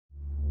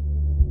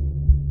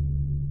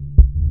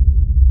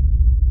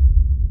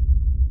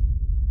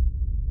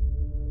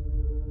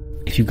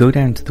If you go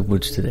down to the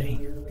woods today,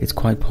 it's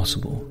quite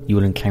possible you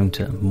will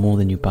encounter more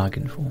than you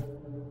bargained for.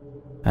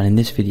 And in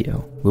this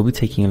video, we'll be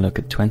taking a look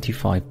at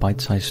 25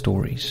 bite-sized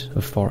stories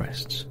of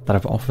forests that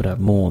have offered up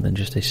more than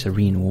just a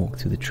serene walk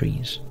through the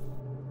trees.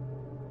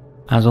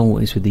 As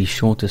always with these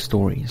shorter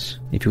stories,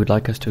 if you would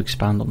like us to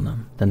expand on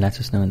them, then let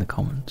us know in the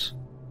comments.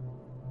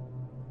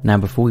 Now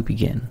before we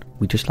begin,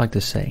 we'd just like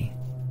to say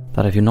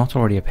that if you're not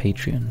already a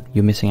Patreon,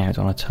 you're missing out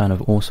on a ton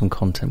of awesome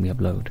content we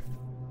upload.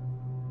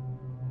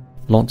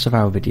 Lots of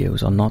our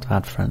videos are not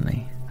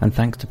ad-friendly, and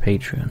thanks to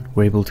Patreon,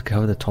 we're able to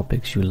cover the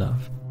topics you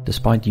love,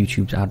 despite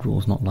YouTube's ad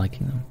rules not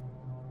liking them.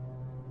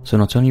 So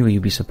not only will you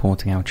be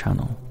supporting our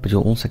channel, but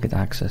you'll also get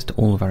access to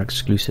all of our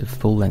exclusive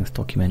full-length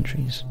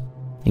documentaries,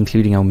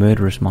 including our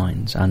Murderous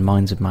Minds and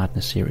Minds of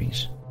Madness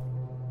series.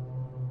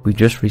 We've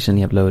just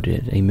recently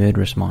uploaded a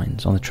Murderous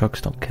Minds on the truck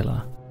stop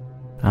killer,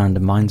 and a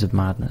Minds of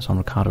Madness on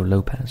Ricardo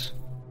Lopez,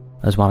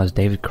 as well as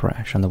David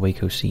Koresh and the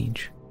Waco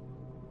Siege.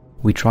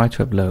 We try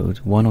to upload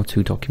 1 or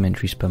 2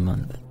 documentaries per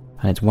month,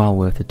 and it's well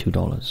worth the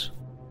 $2.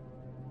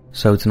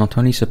 So to not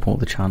only support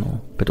the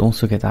channel, but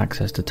also get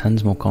access to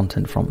tons more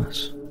content from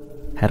us,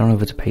 head on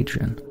over to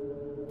Patreon,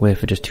 where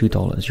for just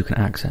 $2 you can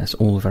access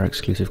all of our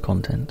exclusive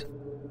content.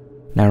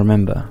 Now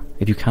remember,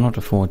 if you cannot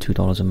afford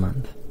 $2 a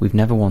month, we've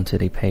never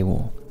wanted a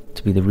paywall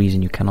to be the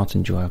reason you cannot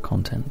enjoy our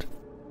content.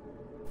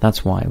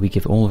 That's why we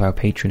give all of our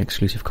Patreon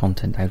exclusive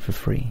content out for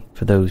free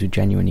for those who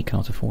genuinely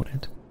cannot afford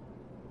it.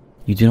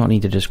 You do not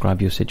need to describe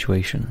your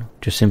situation,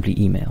 just simply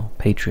email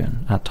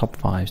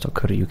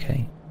patreon@top5s.co.uk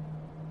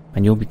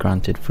and you'll be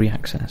granted free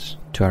access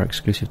to our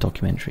exclusive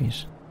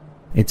documentaries.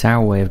 It's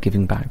our way of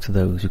giving back to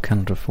those who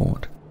cannot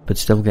afford, but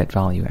still get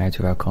value out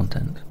of our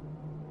content.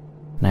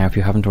 Now if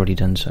you haven't already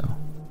done so,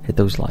 hit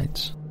those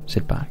lights,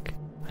 sit back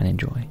and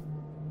enjoy.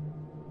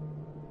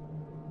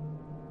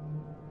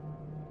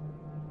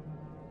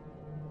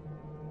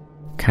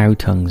 Cow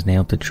tongues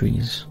nailed to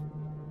trees.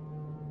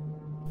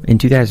 In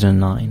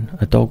 2009,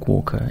 a dog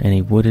walker in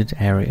a wooded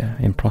area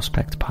in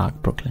Prospect Park,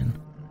 Brooklyn,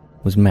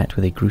 was met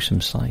with a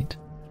gruesome sight.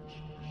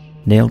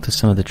 Nailed to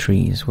some of the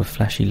trees were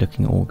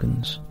fleshy-looking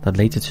organs that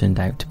later turned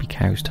out to be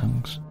cow's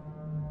tongues.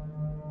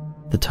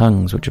 The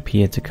tongues, which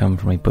appeared to come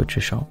from a butcher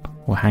shop,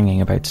 were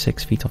hanging about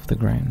 6 feet off the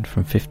ground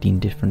from 15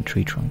 different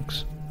tree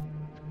trunks.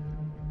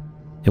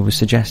 It was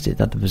suggested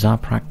that the bizarre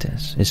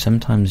practice is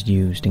sometimes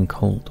used in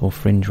cult or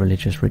fringe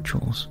religious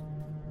rituals,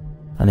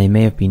 and they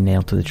may have been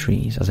nailed to the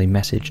trees as a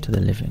message to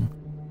the living.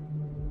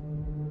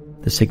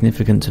 The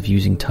significance of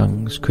using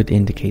tongues could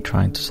indicate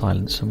trying to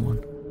silence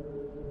someone,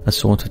 a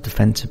sort of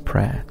defensive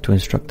prayer to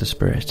instruct the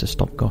spirits to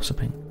stop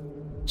gossiping,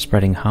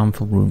 spreading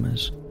harmful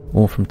rumours,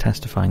 or from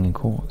testifying in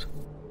court.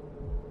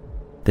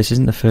 This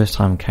isn't the first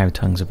time cow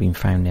tongues have been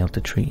found nailed to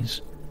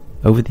trees.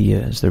 Over the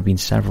years, there have been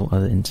several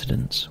other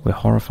incidents where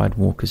horrified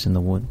walkers in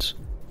the woods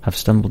have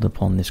stumbled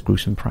upon this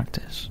gruesome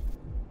practice.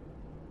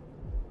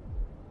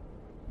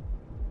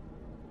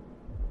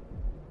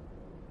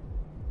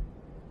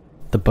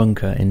 The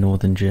bunker in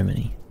northern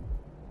Germany.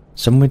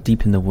 Somewhere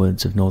deep in the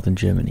woods of northern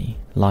Germany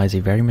lies a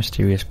very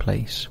mysterious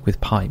place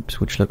with pipes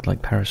which look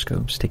like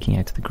periscopes sticking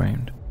out of the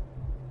ground.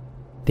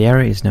 The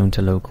area is known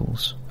to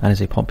locals and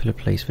is a popular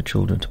place for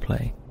children to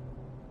play.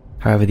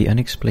 However, the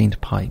unexplained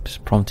pipes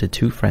prompted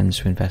 2 friends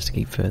to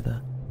investigate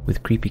further,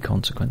 with creepy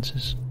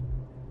consequences.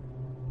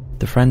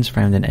 The friends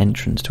found an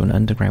entrance to an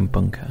underground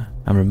bunker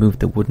and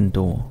removed the wooden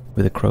door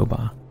with a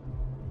crowbar.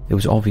 It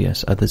was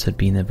obvious others had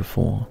been there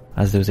before,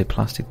 as there was a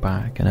plastic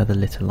bag and other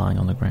litter lying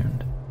on the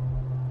ground.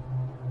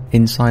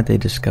 Inside they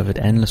discovered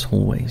endless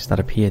hallways that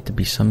appeared to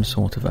be some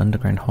sort of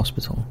underground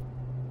hospital,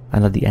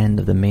 and at the end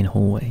of the main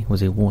hallway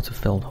was a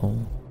water-filled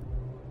hole.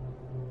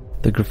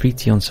 The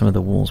graffiti on some of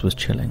the walls was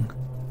chilling.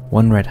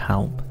 One read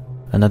 "Help,"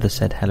 another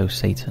said "Hello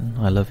Satan,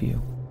 I love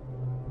you."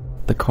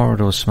 The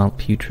corridors smelt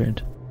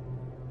putrid,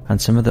 and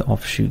some of the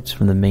offshoots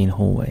from the main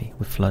hallway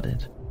were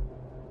flooded.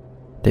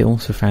 They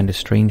also found a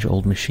strange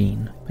old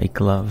machine, a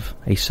glove,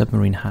 a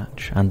submarine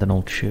hatch, and an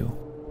old shoe.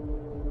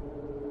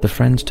 The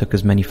friends took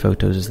as many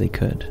photos as they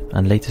could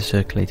and later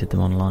circulated them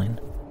online.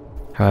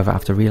 However,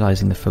 after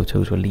realizing the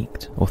photos were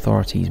leaked,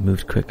 authorities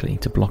moved quickly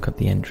to block up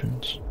the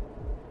entrance.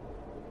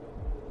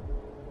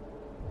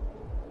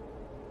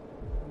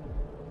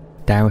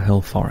 Dow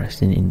Hill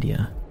Forest in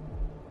India.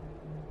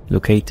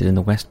 Located in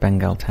the West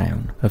Bengal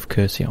town of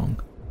Kurseong,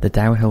 the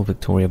Dow Hill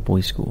Victoria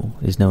Boys' School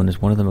is known as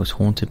one of the most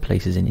haunted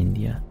places in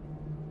India,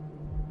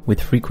 with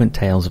frequent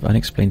tales of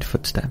unexplained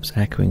footsteps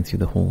echoing through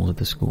the halls of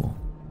the school.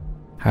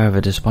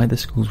 However, despite the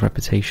school's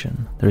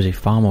reputation, there is a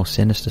far more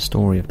sinister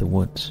story of the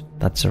woods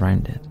that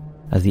surround it,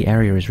 as the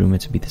area is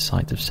rumoured to be the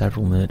site of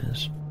several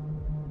murders.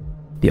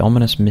 The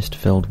ominous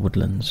mist-filled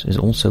woodlands is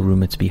also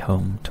rumoured to be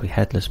home to a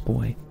headless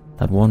boy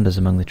that wanders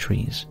among the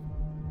trees,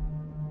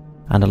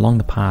 and along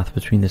the path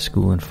between the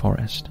school and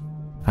forest,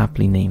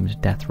 aptly named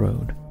Death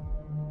Road.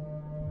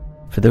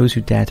 For those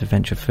who dare to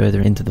venture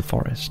further into the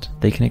forest,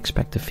 they can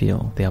expect to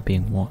feel they are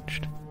being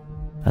watched,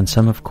 and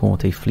some have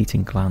caught a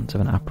fleeting glance of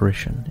an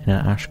apparition in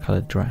an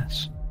ash-coloured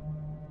dress.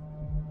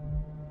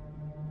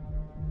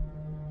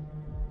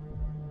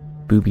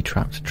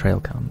 Booby-trapped trail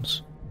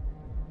cams.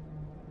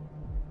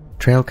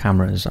 Trail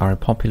cameras are a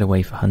popular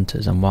way for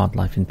hunters and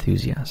wildlife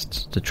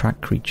enthusiasts to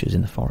track creatures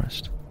in the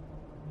forest.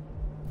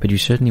 But you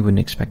certainly wouldn't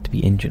expect to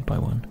be injured by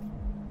one.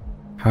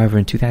 However,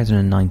 in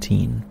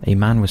 2019, a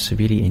man was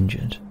severely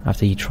injured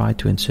after he tried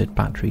to insert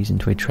batteries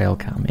into a trail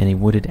cam in a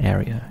wooded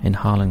area in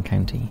Harlan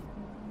County.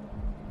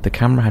 The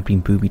camera had been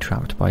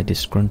booby-trapped by a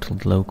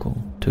disgruntled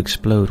local to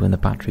explode when the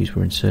batteries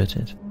were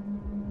inserted.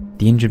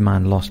 The injured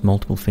man lost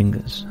multiple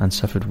fingers and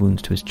suffered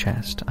wounds to his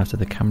chest after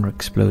the camera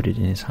exploded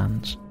in his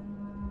hands.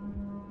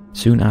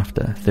 Soon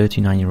after,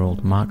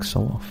 39-year-old Mark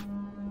Soloff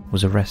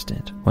was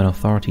arrested when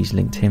authorities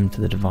linked him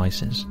to the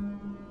devices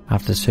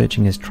after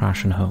searching his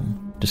trash and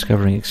home,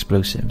 discovering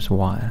explosives,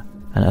 wire,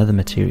 and other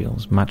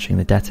materials matching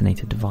the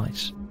detonated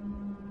device.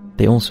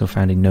 They also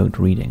found a note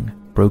reading,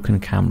 "Broken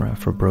camera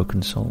for a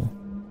broken soul."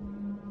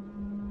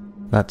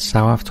 That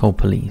Sawaf told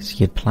police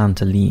he had planned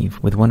to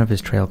leave with one of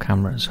his trail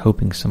cameras,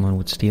 hoping someone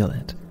would steal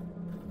it,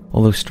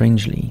 although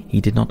strangely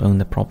he did not own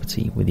the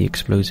property where the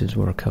explosives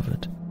were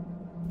recovered,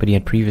 but he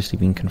had previously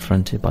been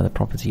confronted by the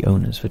property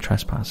owners for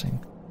trespassing.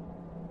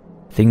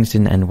 Things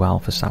didn't end well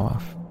for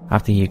Sawaf.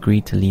 After he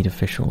agreed to lead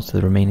officials to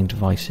the remaining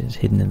devices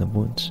hidden in the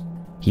woods,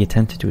 he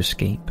attempted to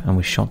escape and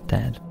was shot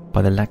dead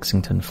by the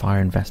Lexington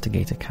fire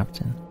investigator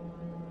captain.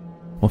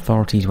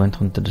 Authorities went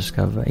on to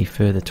discover a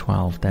further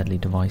 12 deadly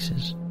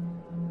devices.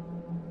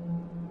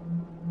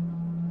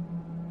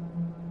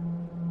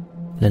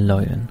 Le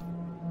Loyen.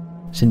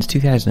 Since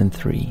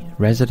 2003,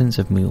 residents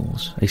of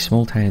Meules, a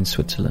small town in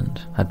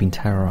Switzerland, had been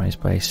terrorized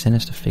by a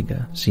sinister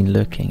figure seen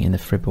lurking in the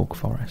Fribourg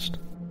forest.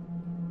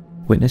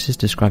 Witnesses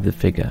described the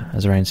figure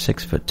as around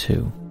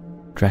 6'2",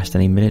 dressed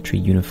in a military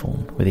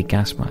uniform with a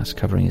gas mask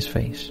covering his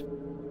face.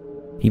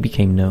 He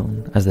became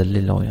known as the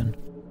Le Loyen,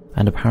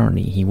 and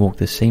apparently he walked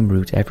the same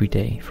route every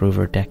day for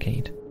over a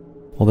decade,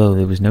 although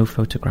there was no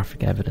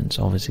photographic evidence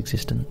of his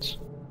existence.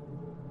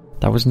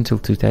 That was until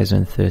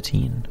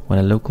 2013, when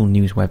a local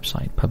news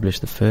website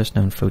published the first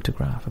known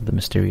photograph of the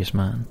mysterious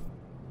man.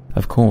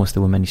 Of course,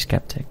 there were many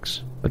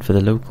skeptics, but for the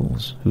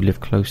locals who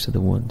lived close to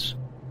the woods,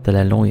 the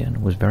Le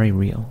Loyen was very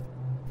real,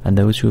 and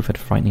those who have had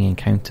frightening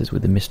encounters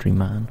with the mystery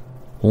man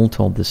all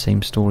told the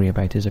same story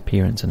about his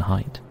appearance and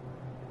height.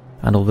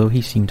 And although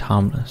he seemed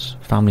harmless,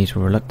 families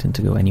were reluctant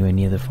to go anywhere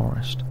near the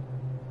forest.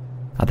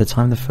 At the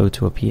time the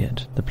photo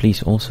appeared, the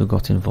police also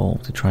got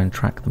involved to try and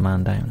track the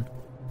man down,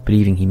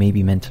 believing he may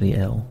be mentally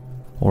ill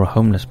or a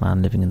homeless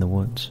man living in the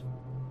woods.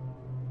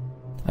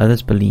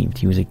 Others believed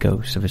he was a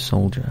ghost of a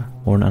soldier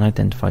or an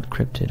unidentified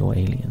cryptid or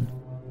alien.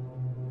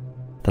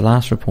 The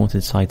last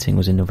reported sighting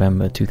was in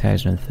November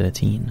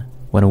 2013,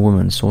 when a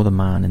woman saw the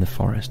man in the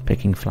forest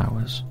picking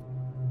flowers.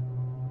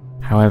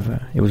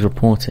 However, it was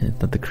reported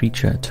that the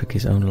creature took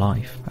his own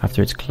life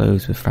after its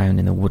clothes were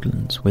found in the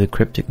woodlands with a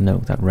cryptic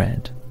note that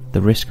read,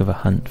 "The risk of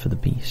a hunt for the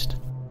beast."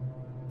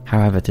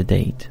 However, to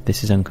date,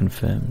 this is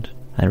unconfirmed,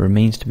 and it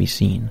remains to be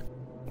seen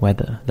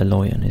whether the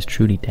Loyen is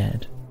truly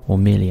dead or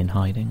merely in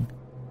hiding.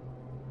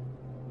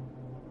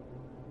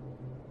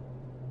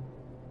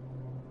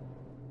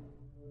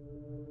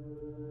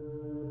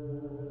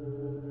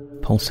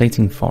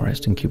 Pulsating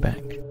forest in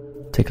Quebec.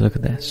 Take a look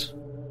at this.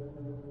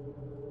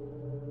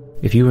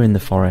 If you were in the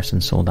forest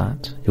and saw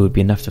that, it would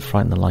be enough to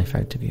frighten the life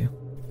out of you.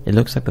 It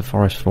looks like the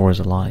forest floor is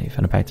alive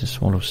and about to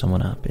swallow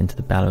someone up into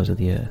the bellows of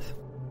the earth.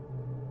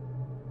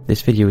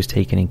 This video was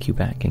taken in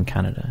Quebec in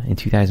Canada in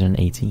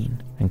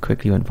 2018 and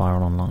quickly went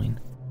viral online.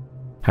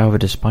 However,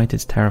 despite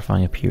its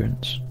terrifying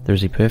appearance, there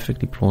is a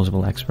perfectly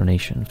plausible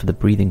explanation for the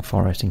breathing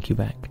forest in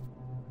Quebec,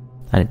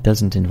 and it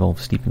doesn't involve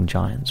sleeping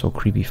giants or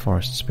creepy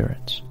forest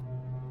spirits.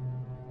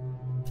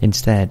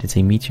 Instead, it's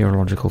a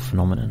meteorological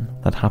phenomenon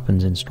that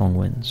happens in strong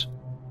winds.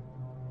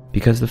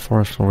 Because the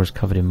forest floor is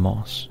covered in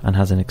moss and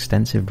has an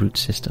extensive root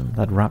system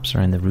that wraps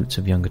around the roots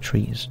of younger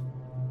trees,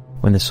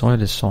 when the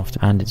soil is soft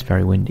and it's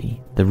very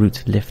windy, the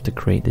roots lift to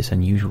create this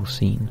unusual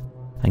scene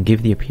and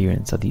give the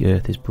appearance that the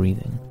earth is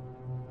breathing.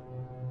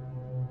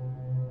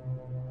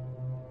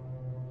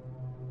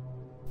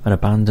 An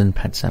abandoned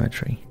pet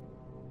cemetery.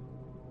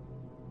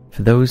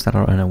 For those that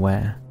are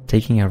unaware,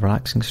 taking a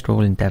relaxing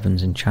stroll in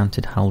Devon's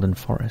enchanted Haldon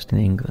Forest in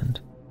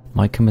England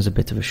might come as a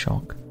bit of a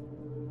shock,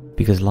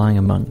 because lying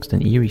amongst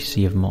an eerie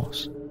sea of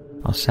moss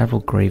are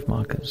several grave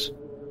markers.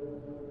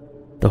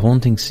 The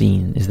haunting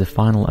scene is the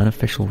final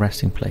unofficial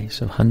resting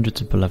place of hundreds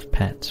of beloved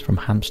pets, from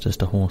hamsters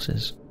to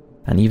horses,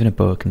 and even a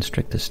boa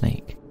constrictor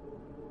snake.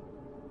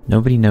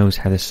 Nobody knows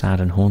how this sad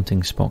and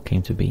haunting spot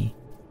came to be,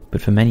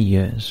 but for many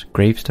years,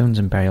 gravestones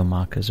and burial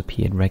markers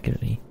appeared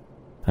regularly,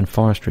 and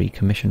forestry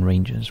commission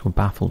rangers were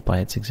baffled by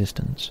its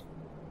existence.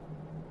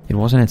 It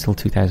wasn't until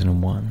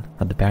 2001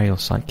 that the burial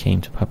site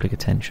came to public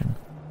attention,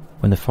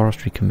 when the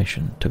Forestry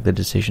Commission took the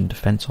decision to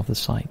fence off the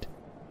site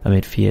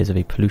amid fears of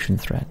a pollution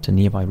threat to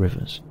nearby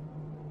rivers.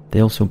 They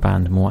also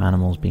banned more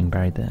animals being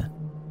buried there.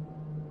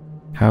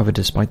 However,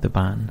 despite the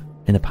ban,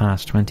 in the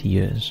past 20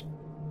 years,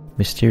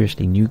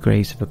 mysteriously new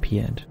graves have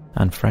appeared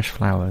and fresh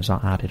flowers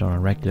are added on a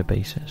regular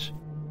basis.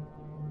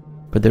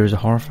 But there is a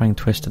horrifying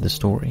twist to the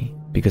story,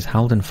 because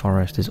Haldon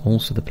Forest is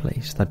also the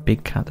place that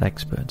big cat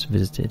experts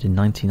visited in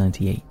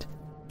 1998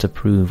 to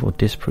prove or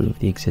disprove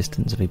the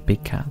existence of a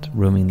big cat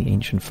roaming the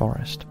ancient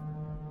forest,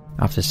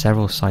 after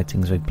several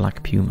sightings of a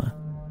black puma,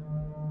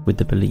 with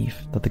the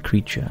belief that the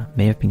creature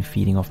may have been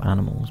feeding off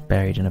animals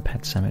buried in a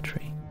pet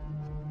cemetery.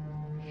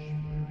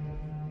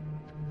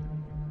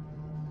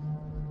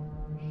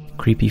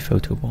 Creepy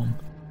photobomb.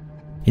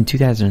 In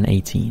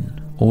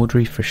 2018,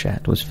 Audrey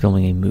Frechette was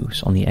filming a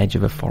moose on the edge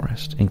of a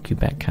forest in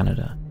Quebec,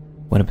 Canada,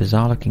 when a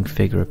bizarre-looking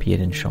figure appeared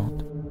in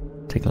shot.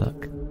 Take a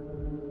look.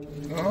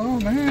 Oh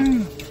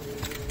man,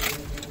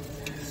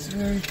 it's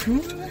very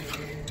cool.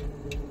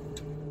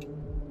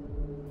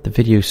 The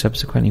video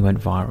subsequently went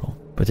viral,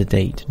 but to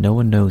date, no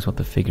one knows what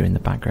the figure in the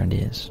background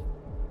is,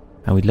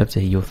 and we'd love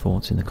to hear your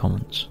thoughts in the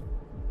comments.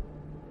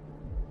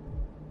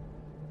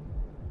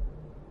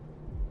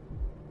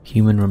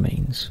 Human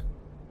remains.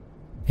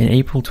 In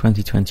April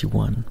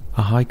 2021,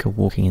 a hiker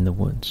walking in the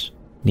woods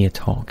near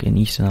Tok in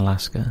eastern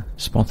Alaska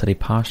spotted a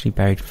partially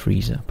buried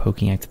freezer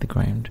poking out of the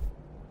ground.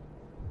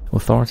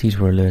 Authorities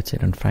were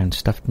alerted and found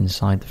stuffed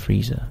inside the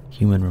freezer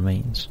human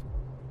remains.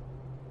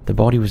 The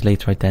body was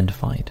later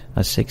identified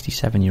as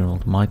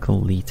 67-year-old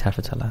Michael Lee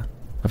Tefatala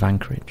of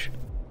Anchorage,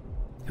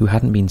 who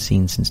hadn't been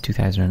seen since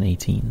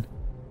 2018.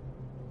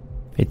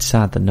 It's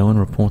sad that no one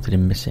reported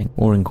him missing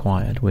or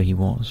inquired where he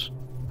was,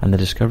 and the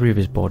discovery of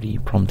his body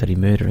prompted a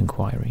murder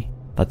inquiry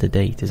that to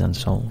date is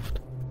unsolved.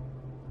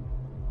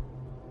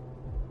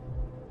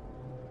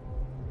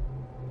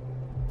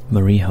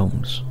 Marie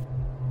Holmes.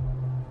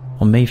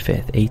 On May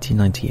 5th,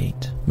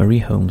 1898, Marie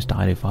Holmes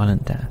died a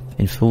violent death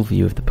in full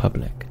view of the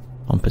public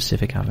on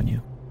Pacific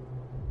Avenue.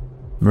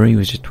 Marie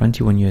was just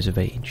 21 years of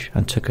age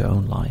and took her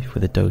own life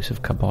with a dose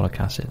of carbolic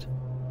acid.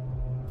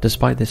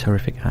 Despite this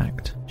horrific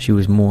act, she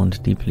was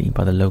mourned deeply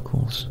by the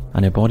locals,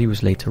 and her body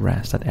was laid to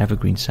rest at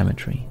Evergreen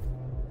Cemetery,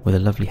 with a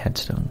lovely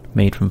headstone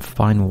made from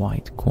fine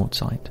white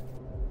quartzite.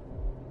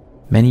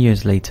 Many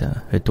years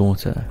later, her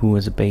daughter, who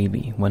was a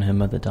baby when her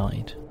mother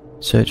died,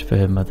 searched for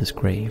her mother's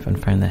grave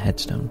and found the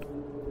headstone.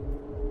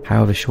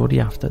 However, shortly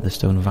after, the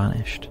stone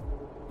vanished,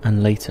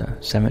 and later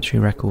cemetery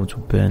records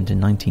were burned in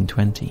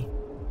 1920.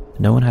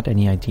 No one had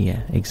any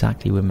idea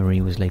exactly where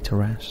Marie was laid to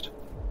rest.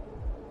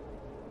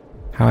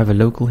 However,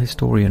 local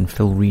historian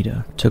Phil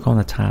Reeder took on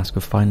the task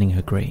of finding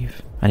her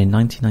grave, and in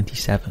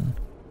 1997,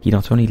 he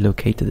not only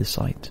located the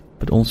site,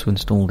 but also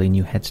installed a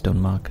new headstone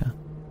marker.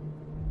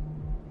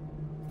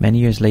 Many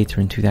years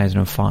later in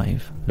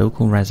 2005,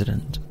 local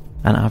resident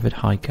and avid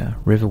hiker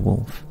River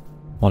Wolf,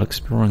 while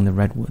exploring the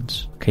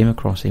redwoods, came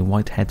across a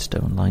white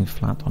headstone lying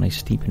flat on a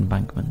steep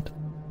embankment.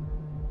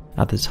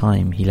 At the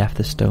time, he left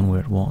the stone where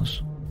it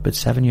was, but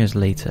 7 years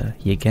later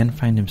he again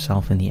found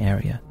himself in the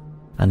area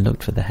and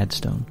looked for the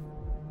headstone.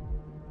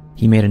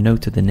 He made a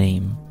note of the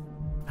name,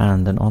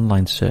 and an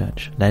online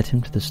search led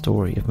him to the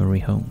story of Marie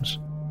Holmes.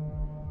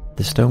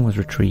 The stone was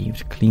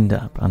retrieved, cleaned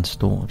up and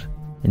stored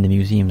in the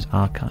museum's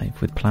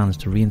archive with plans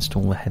to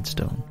reinstall the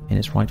headstone in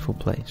its rightful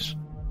place.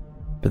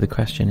 But the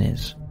question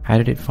is, how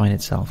did it find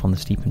itself on the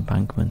steep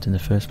embankment in the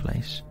first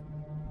place?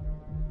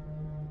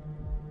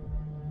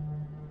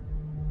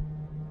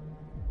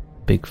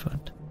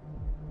 Bigfoot.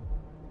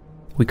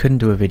 We couldn't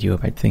do a video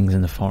about things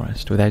in the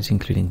forest without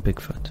including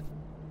Bigfoot.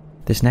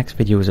 This next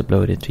video was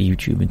uploaded to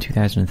YouTube in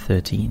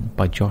 2013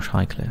 by Josh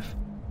Highcliffe.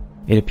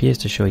 It appears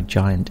to show a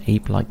giant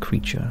ape-like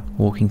creature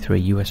walking through a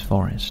US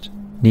forest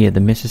near the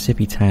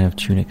Mississippi town of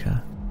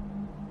Tunica.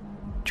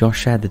 Josh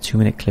shared the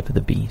 2-minute clip of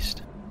the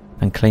beast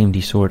and claimed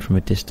he saw it from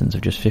a distance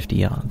of just 50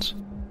 yards.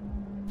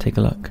 Take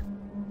a look.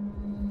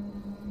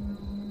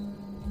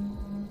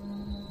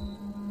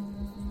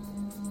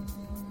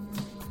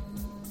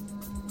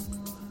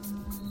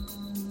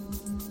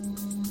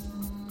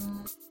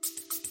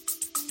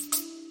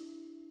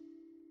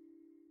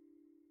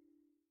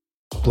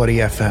 Bloody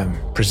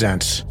FM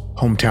presents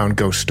Hometown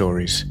Ghost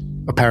Stories,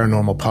 a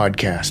paranormal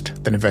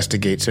podcast that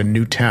investigates a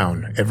new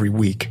town every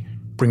week,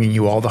 bringing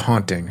you all the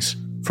hauntings,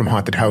 from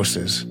haunted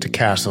houses to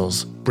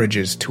castles,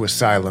 bridges to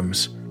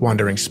asylums,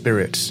 wandering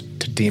spirits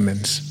to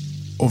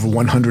demons. Over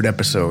 100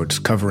 episodes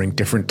covering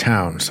different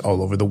towns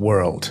all over the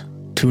world.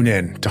 Tune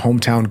in to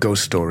Hometown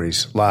Ghost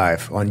Stories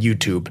live on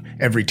YouTube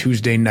every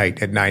Tuesday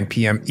night at 9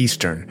 p.m.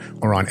 Eastern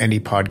or on any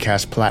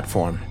podcast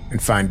platform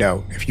and find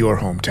out if your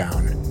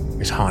hometown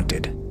is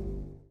haunted.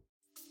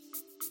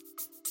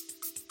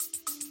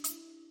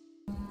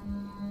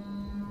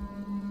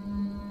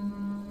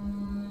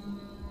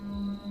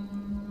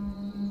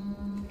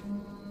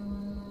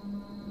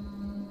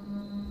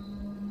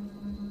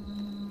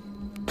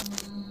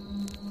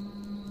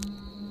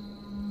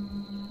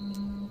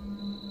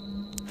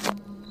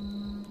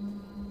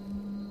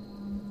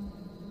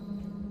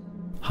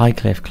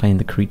 Highcliffe claimed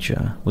the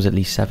creature was at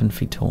least 7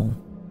 feet tall,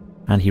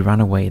 and he ran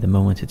away the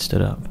moment it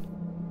stood up.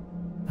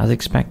 As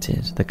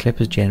expected, the clip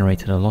has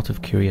generated a lot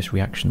of curious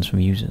reactions from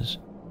users.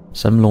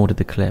 Some lauded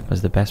the clip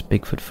as the best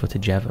Bigfoot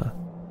footage ever.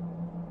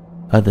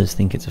 Others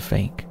think it's a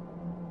fake.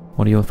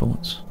 What are your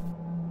thoughts?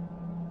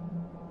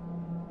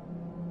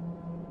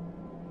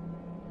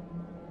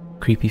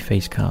 Creepy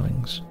face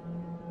carvings.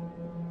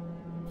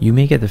 You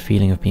may get the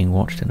feeling of being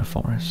watched in a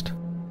forest,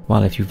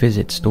 Well, if you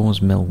visit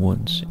Storrs Mill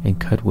Woods in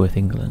Cudworth,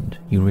 England,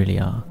 you really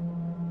are.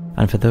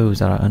 And for those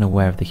that are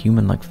unaware of the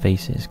human-like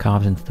faces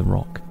carved into the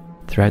rock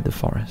throughout the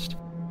forest,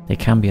 it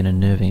can be an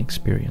unnerving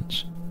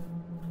experience.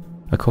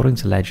 According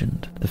to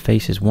legend, the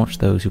faces watch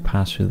those who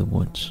pass through the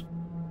woods.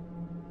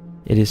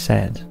 It is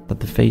said that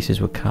the faces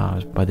were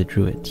carved by the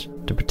Druids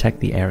to protect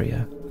the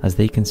area, as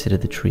they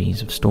considered the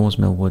trees of Storrs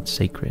Mill Woods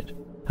sacred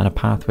and a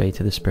pathway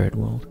to the spirit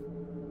world.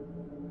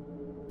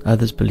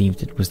 Others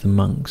believed it was the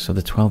monks of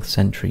the 12th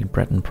century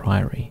Breton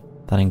Priory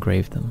that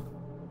engraved them.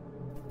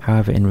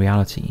 However, in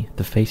reality,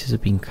 the faces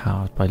have been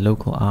carved by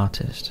local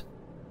artist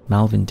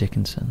Malvin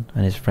Dickinson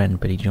and his friend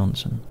Billy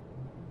Johnson.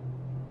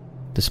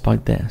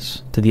 Despite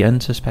this, to the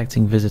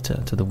unsuspecting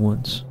visitor to the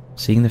woods,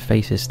 seeing the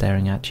faces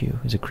staring at you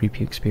is a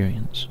creepy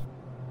experience.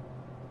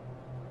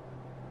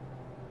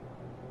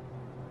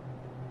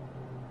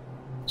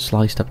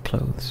 Sliced up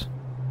clothes.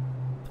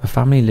 A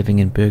family living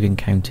in Bergen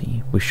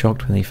County was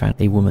shocked when they found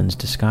a woman's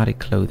discarded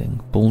clothing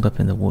balled up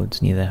in the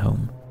woods near their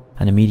home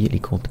and immediately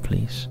called the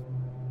police,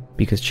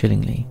 because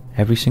chillingly,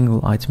 every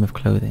single item of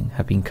clothing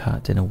had been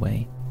cut in a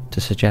way to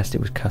suggest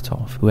it was cut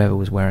off whoever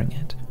was wearing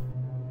it.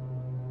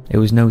 It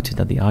was noted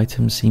that the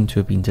items seemed to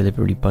have been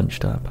deliberately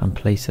bunched up and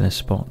placed in a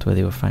spot where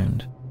they were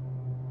found.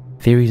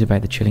 Theories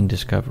about the chilling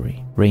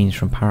discovery ranged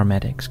from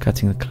paramedics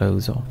cutting the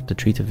clothes off to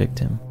treat a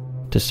victim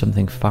to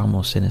something far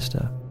more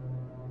sinister.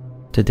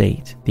 To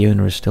date, the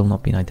owner has still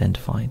not been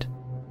identified,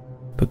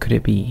 but could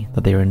it be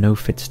that they are in no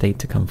fit state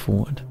to come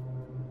forward?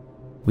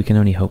 We can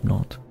only hope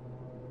not.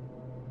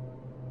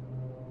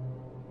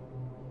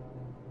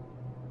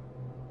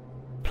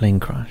 Plane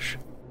crash.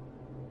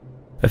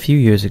 A few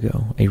years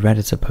ago, a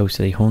Redditor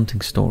posted a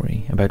haunting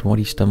story about what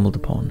he stumbled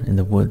upon in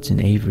the woods in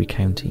Avery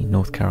County,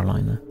 North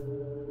Carolina.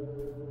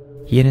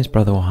 He and his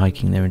brother were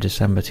hiking there in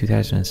December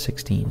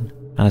 2016,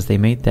 and as they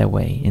made their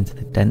way into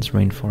the dense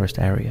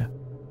rainforest area,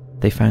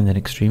 they found an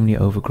extremely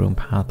overgrown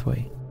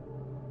pathway.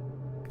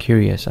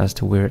 Curious as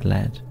to where it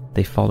led,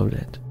 they followed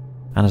it,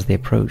 and as they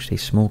approached a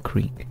small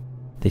creek,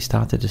 they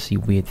started to see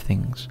weird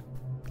things,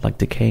 like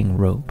decaying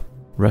rope,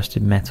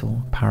 rusted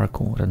metal,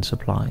 paracord, and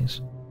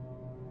supplies.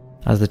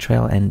 As the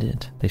trail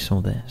ended, they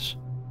saw this.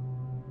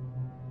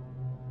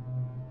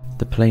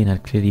 The plane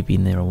had clearly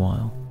been there a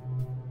while.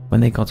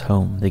 When they got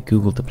home, they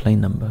googled the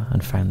plane number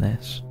and found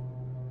this.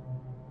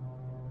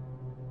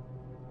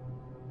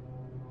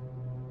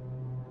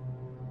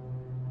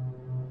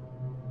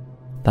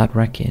 That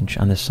wreckage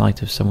and the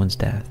site of someone's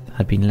death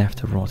had been left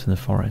to rot in the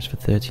forest for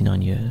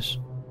 39 years.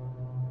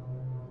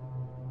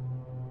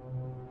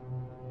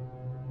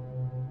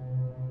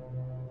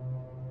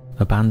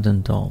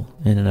 Abandoned doll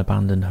in an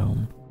abandoned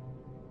home.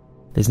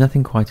 There's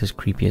nothing quite as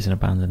creepy as an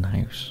abandoned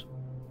house,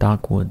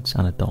 dark woods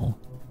and a doll.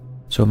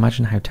 So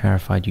imagine how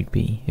terrified you'd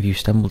be if you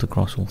stumbled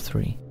across all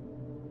three.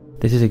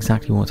 This is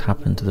exactly what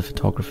happened to the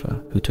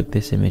photographer who took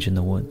this image in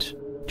the woods,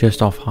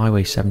 just off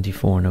Highway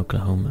 74 in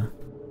Oklahoma.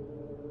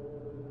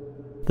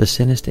 The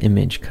sinister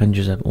image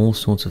conjures up all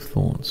sorts of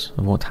thoughts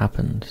of what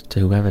happened to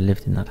whoever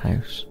lived in that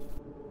house.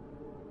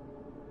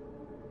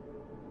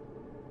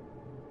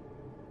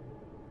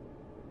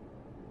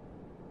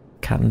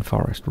 Katyn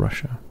Forest,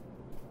 Russia.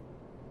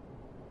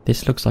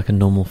 This looks like a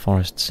normal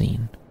forest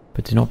scene,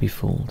 but do not be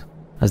fooled,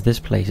 as this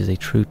place is a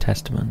true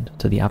testament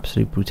to the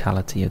absolute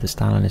brutality of the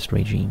Stalinist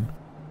regime.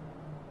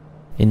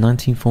 In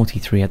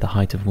 1943, at the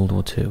height of World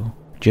War II,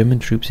 German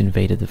troops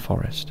invaded the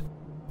forest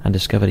and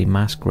discovered a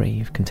mass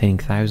grave containing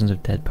thousands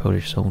of dead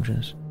Polish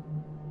soldiers.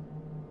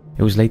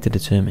 It was later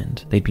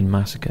determined they'd been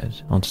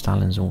massacred on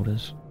Stalin's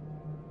orders.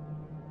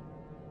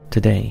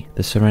 Today,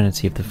 the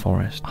serenity of the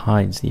forest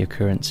hides the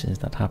occurrences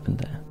that happened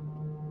there.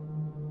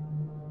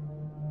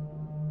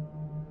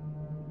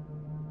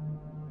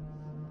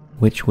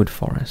 Wychwood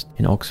Forest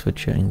in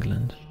Oxfordshire,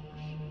 England.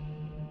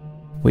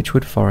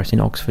 Wychwood Forest in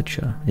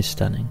Oxfordshire is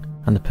stunning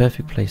and the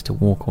perfect place to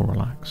walk or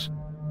relax.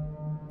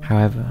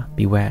 However,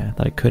 beware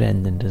that it could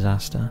end in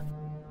disaster.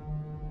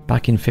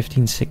 Back in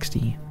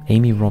 1560,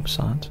 Amy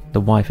Robsart, the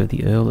wife of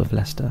the Earl of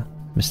Leicester,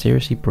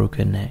 mysteriously broke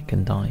her neck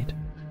and died.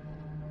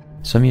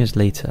 Some years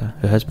later,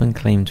 her husband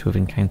claimed to have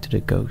encountered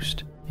a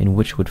ghost in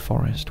Wychwood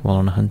Forest while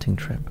on a hunting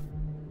trip.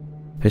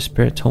 Her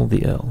spirit told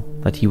the Earl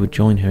that he would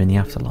join her in the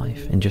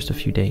afterlife in just a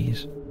few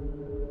days.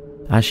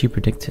 As she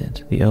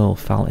predicted, the Earl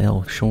fell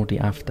ill shortly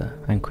after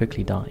and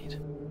quickly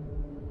died.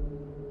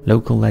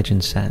 Local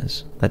legend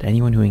says that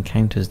anyone who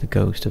encounters the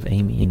ghost of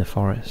Amy in the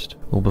forest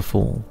will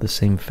befall the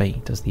same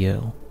fate as the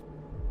Earl.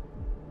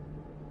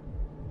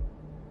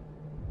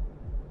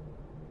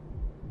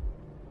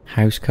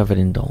 House covered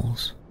in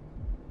dolls.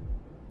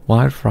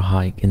 While out for a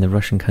hike in the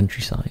Russian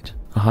countryside,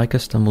 a hiker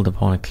stumbled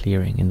upon a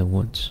clearing in the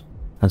woods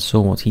and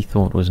saw what he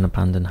thought was an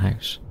abandoned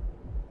house.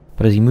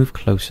 But as he moved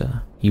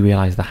closer, he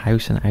realized the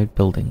house and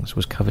outbuildings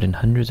was covered in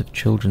hundreds of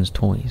children's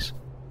toys,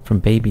 from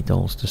baby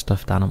dolls to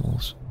stuffed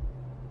animals.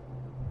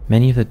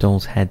 Many of the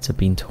dolls' heads had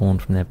been torn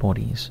from their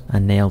bodies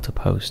and nailed to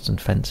posts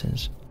and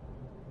fences.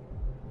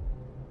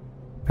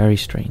 Very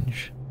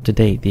strange. To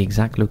date, the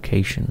exact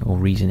location or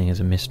reasoning is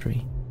a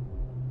mystery.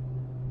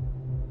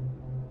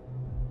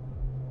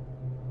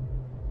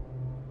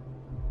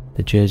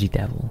 the Jersey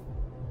Devil.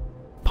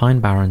 Pine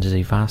Barrens is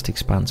a vast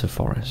expanse of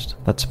forest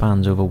that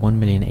spans over 1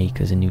 million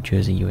acres in New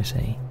Jersey,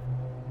 USA.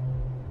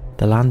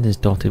 The land is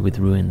dotted with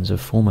ruins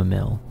of former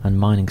mill and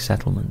mining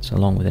settlements,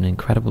 along with an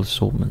incredible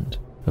assortment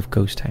of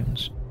ghost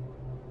towns.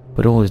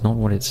 But all is not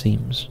what it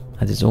seems,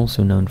 as it's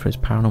also known for its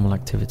paranormal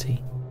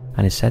activity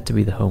and is said to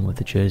be the home of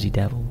the Jersey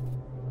Devil.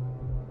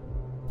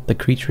 The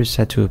creature is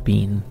said to have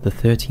been the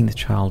 13th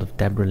child of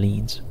Deborah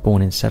Leeds,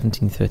 born in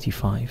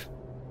 1735.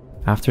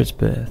 After its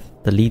birth,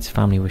 the Leeds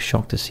family was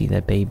shocked to see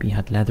their baby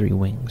had leathery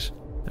wings,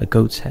 a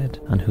goat's head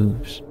and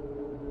hooves.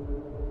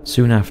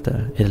 Soon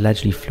after, it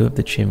allegedly flew up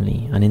the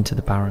chimney and into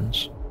the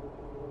barrens,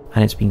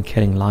 and it's been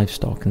killing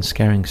livestock and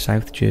scaring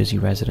South Jersey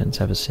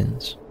residents ever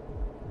since.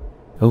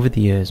 Over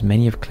the years,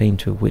 many have claimed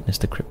to have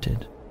witnessed the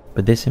cryptid,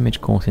 but this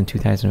image caught in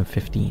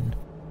 2015,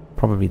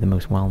 probably the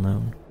most well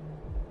known.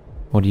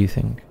 What do you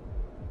think?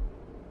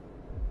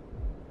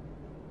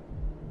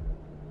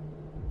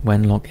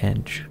 Wenlock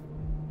Edge.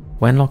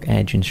 Wenlock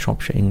Edge in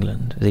Shropshire,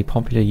 England is a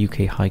popular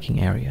UK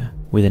hiking area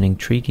with an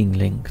intriguing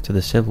link to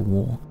the Civil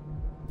War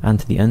and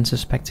to the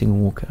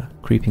unsuspecting walker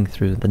creeping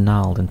through the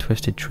gnarled and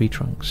twisted tree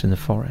trunks in the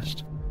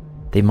forest.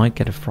 They might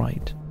get a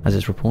fright, as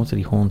it's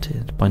reportedly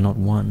haunted by not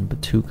one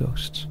but two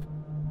ghosts.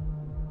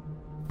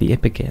 The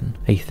Ippikin,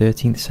 a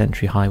 13th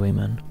century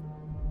highwayman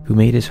who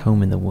made his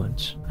home in the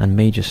woods, and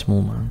Major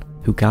Smallman,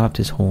 who galloped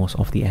his horse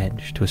off the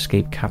edge to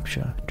escape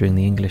capture during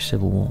the English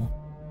Civil War.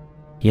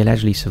 He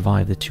allegedly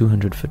survived the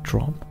 200-foot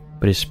drop,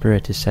 but his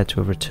spirit is said to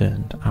have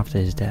returned after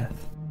his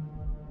death.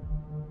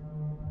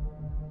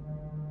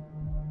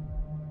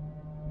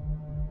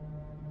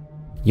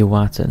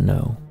 Yawata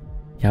no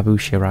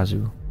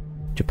Yabushirazu,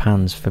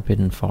 Japan's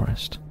Forbidden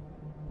Forest.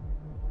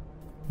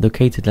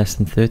 Located less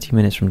than 30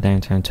 minutes from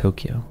downtown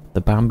Tokyo,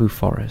 the bamboo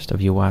forest of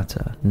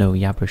Yawata no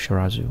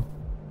Yabushirazu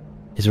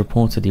is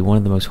reportedly one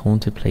of the most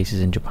haunted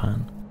places in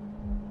Japan.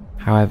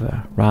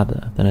 However,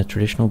 rather than a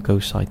traditional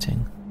ghost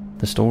sighting,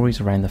 the stories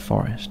around the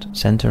forest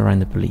center around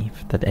the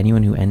belief that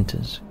anyone who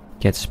enters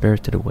gets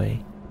spirited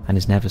away and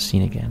is never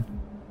seen again.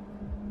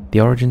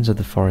 The origins of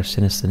the forest's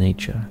sinister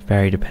nature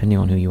vary depending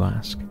on who you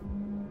ask,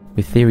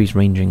 with theories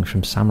ranging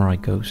from samurai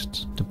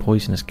ghosts to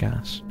poisonous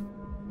gas.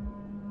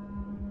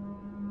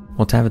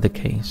 Whatever the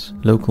case,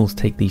 locals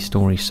take these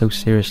stories so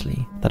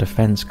seriously that a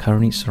fence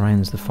currently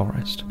surrounds the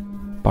forest,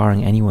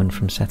 barring anyone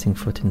from setting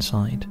foot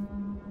inside.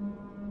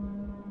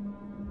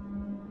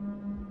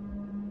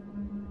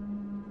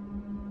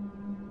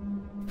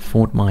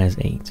 Fort Myers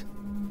 8.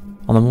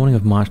 On the morning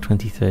of March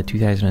 23,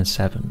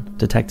 2007,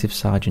 Detective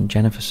Sergeant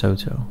Jennifer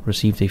Soto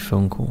received a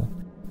phone call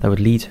that would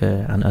lead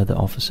her and other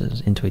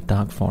officers into a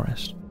dark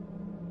forest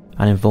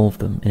and involve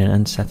them in an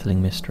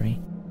unsettling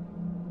mystery.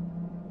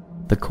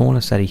 The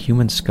caller said a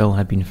human skull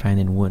had been found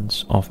in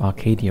woods off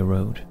Arcadia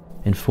Road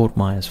in Fort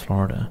Myers,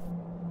 Florida.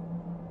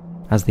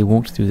 As they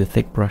walked through the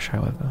thick brush,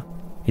 however,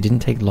 it didn't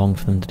take long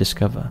for them to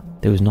discover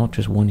there was not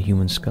just one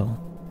human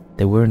skull.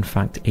 There were in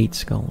fact 8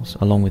 skulls,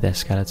 along with their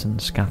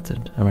skeletons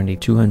scattered around a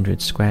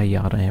 200 square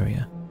yard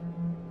area,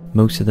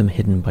 most of them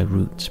hidden by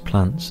roots,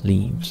 plants,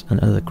 leaves, and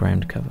other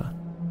ground cover.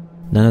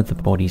 None of the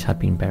bodies had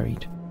been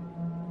buried.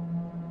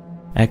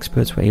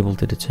 Experts were able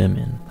to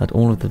determine that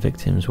all of the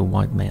victims were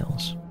white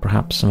males,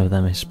 perhaps some of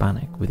them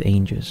Hispanic, with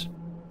ages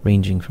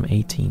ranging from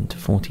 18 to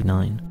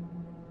 49,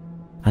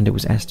 and it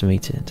was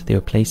estimated they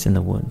were placed in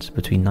the woods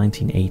between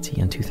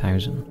 1980 and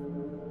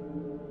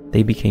 2000.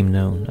 They became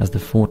known as the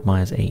Fort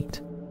Myers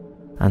 8,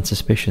 and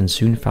suspicion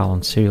soon fell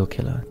on serial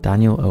killer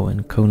Daniel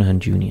Owen Conahan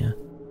Jr.,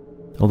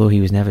 although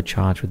he was never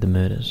charged with the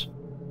murders.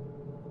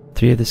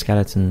 3 of the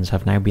skeletons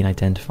have now been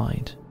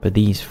identified, but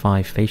these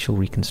 5 facial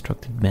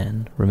reconstructed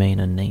men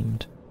remain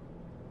unnamed.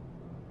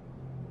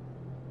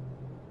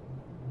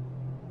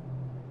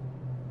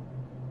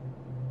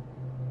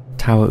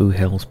 Tawau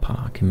Hills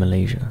Park in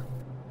Malaysia.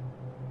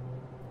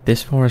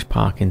 This forest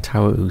park in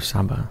Tawau,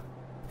 Sabah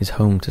is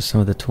home to some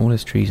of the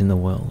tallest trees in the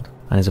world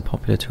and is a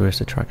popular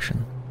tourist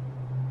attraction,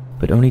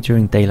 but only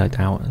during daylight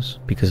hours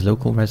because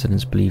local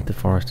residents believe the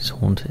forest is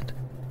haunted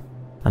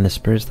and the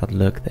spirits that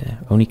lurk there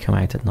only come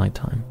out at night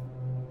time.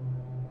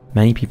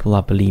 Many people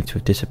are believed to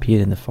have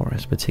disappeared in the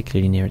forest,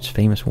 particularly near its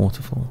famous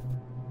waterfall,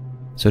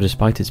 so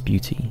despite its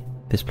beauty,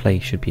 this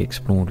place should be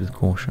explored with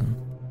caution.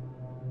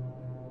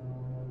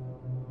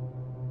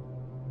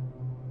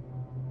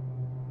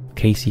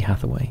 Casey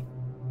Hathaway.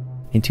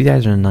 In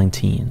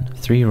 2019,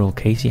 3-year-old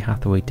Casey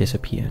Hathaway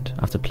disappeared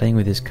after playing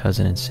with his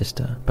cousin and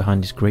sister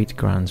behind his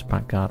great-grand's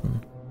back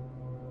garden.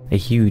 A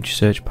huge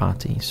search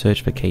party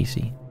searched for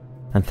Casey,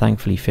 and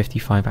thankfully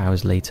 55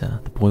 hours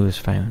later the boy was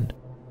found,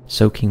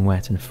 soaking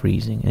wet and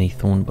freezing in a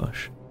thorn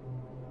bush.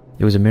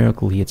 It was a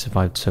miracle he had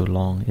survived so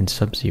long in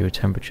sub-zero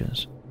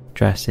temperatures,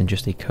 dressed in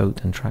just a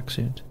coat and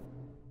tracksuit.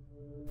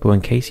 But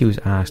when Casey was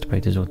asked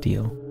about his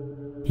ordeal,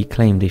 he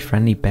claimed a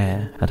friendly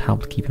bear had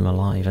helped keep him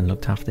alive and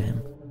looked after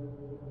him.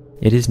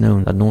 It is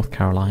known that North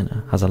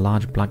Carolina has a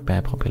large black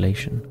bear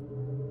population,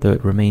 though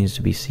it remains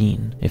to be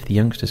seen if the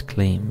youngster's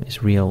claim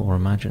is real or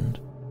imagined,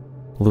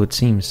 although it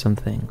seems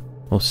something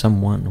or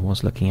someone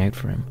was looking out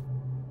for him.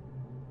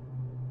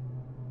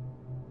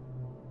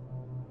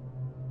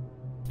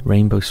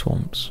 rainbow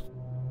swamps.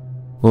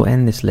 We'll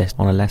end this list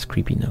on a less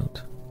creepy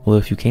note, although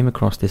if you came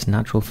across this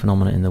natural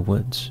phenomenon in the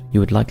woods, you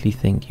would likely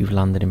think you've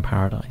landed in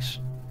paradise.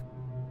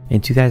 In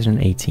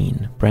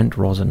 2018, Brent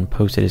Rosen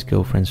posted his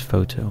girlfriend's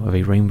photo of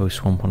a rainbow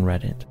swamp on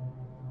Reddit.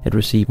 It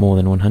received more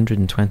than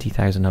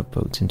 120,000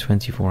 upvotes in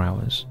 24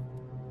 hours.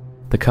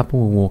 The couple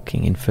were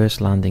walking in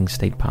First Landing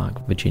State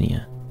Park,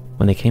 Virginia,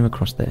 when they came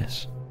across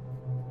this.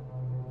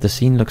 The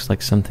scene looks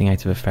like something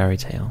out of a fairy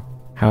tale,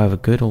 however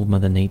good old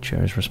Mother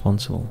Nature is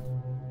responsible.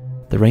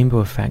 The rainbow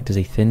effect is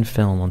a thin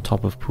film on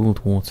top of pooled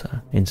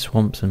water in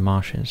swamps and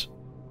marshes,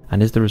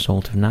 and is the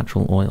result of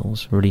natural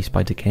oils released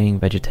by decaying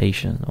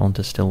vegetation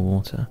onto still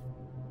water.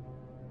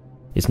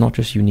 It's not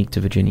just unique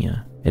to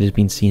Virginia, it has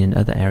been seen in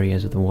other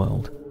areas of the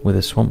world where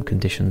the swamp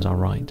conditions are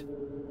right.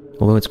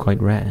 Although it's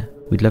quite rare,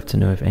 we'd love to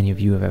know if any of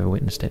you have ever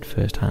witnessed it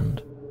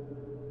firsthand.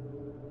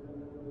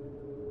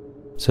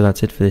 So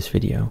that's it for this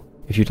video.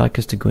 If you'd like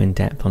us to go in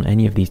depth on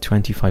any of these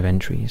 25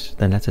 entries,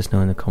 then let us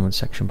know in the comments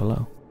section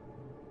below.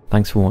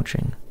 Thanks for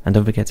watching, and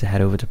don't forget to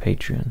head over to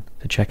Patreon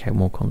to check out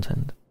more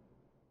content.